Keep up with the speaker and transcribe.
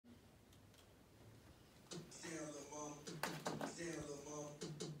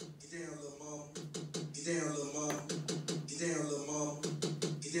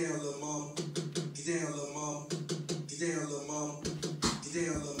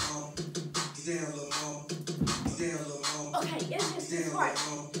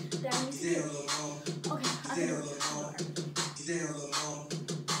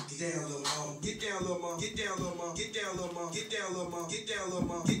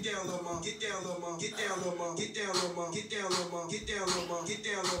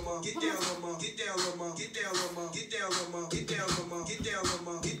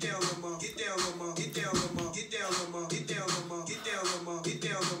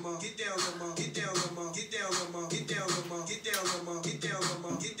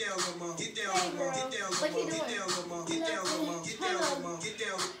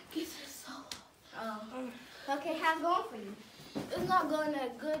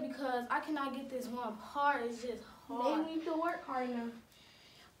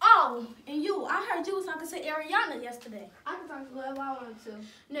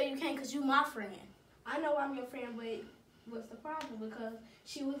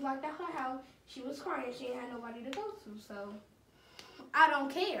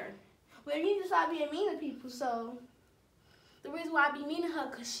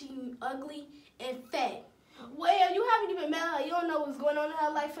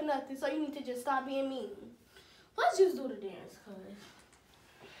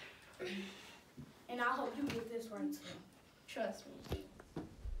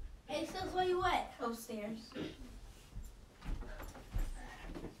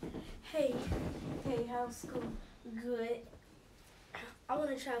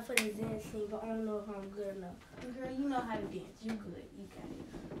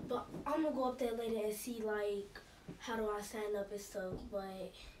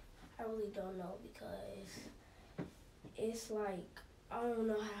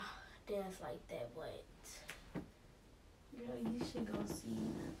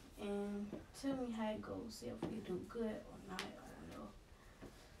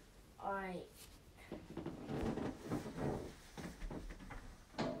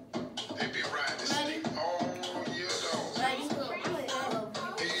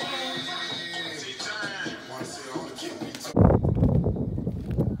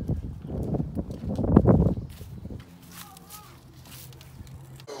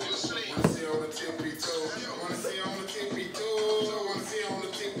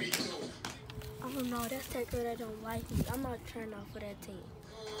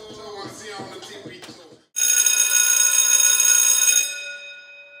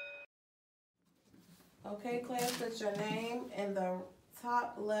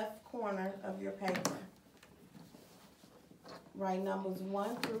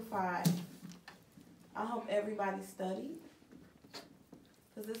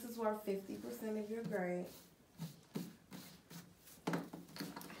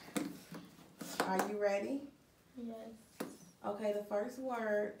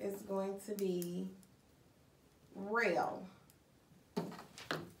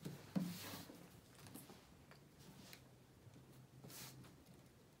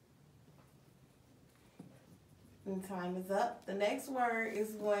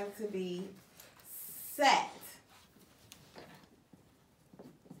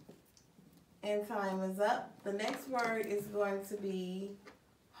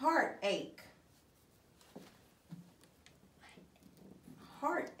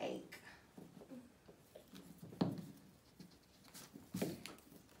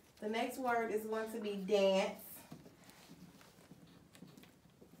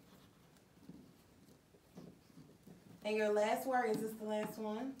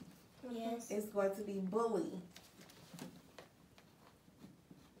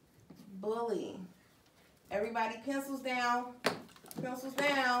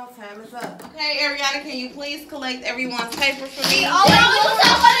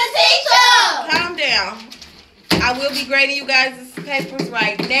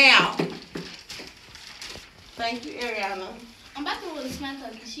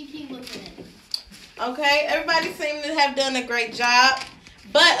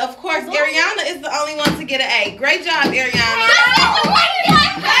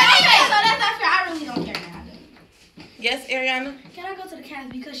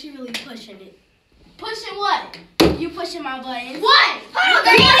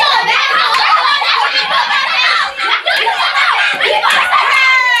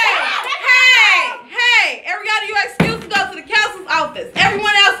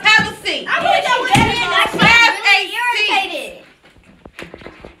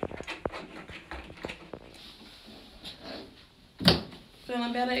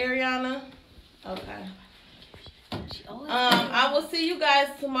Okay. She always I will see you guys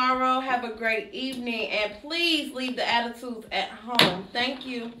tomorrow. Have a great evening, and please leave the attitudes at home. Thank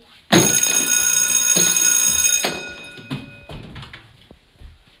you.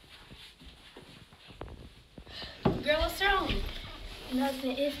 Girl, what's wrong?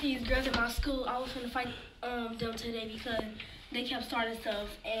 Nothing. It's these girls at my school. I was gonna fight them today because they kept starting stuff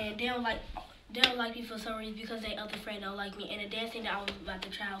and they don't like me for some reason because they other friend don't like me. And the dancing that I was about to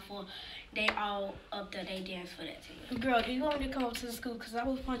try out for, they all up there, they dance for that too. Girl, do you want me to come up to the school? Because I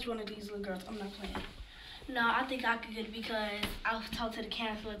will punch one of these little girls. I'm not playing. No, I think I could because I talked to the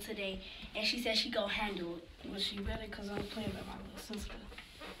counselor today and she said she gonna handle it. Well, she better because I'm playing with my little sister.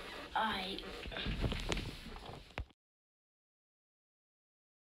 Alright.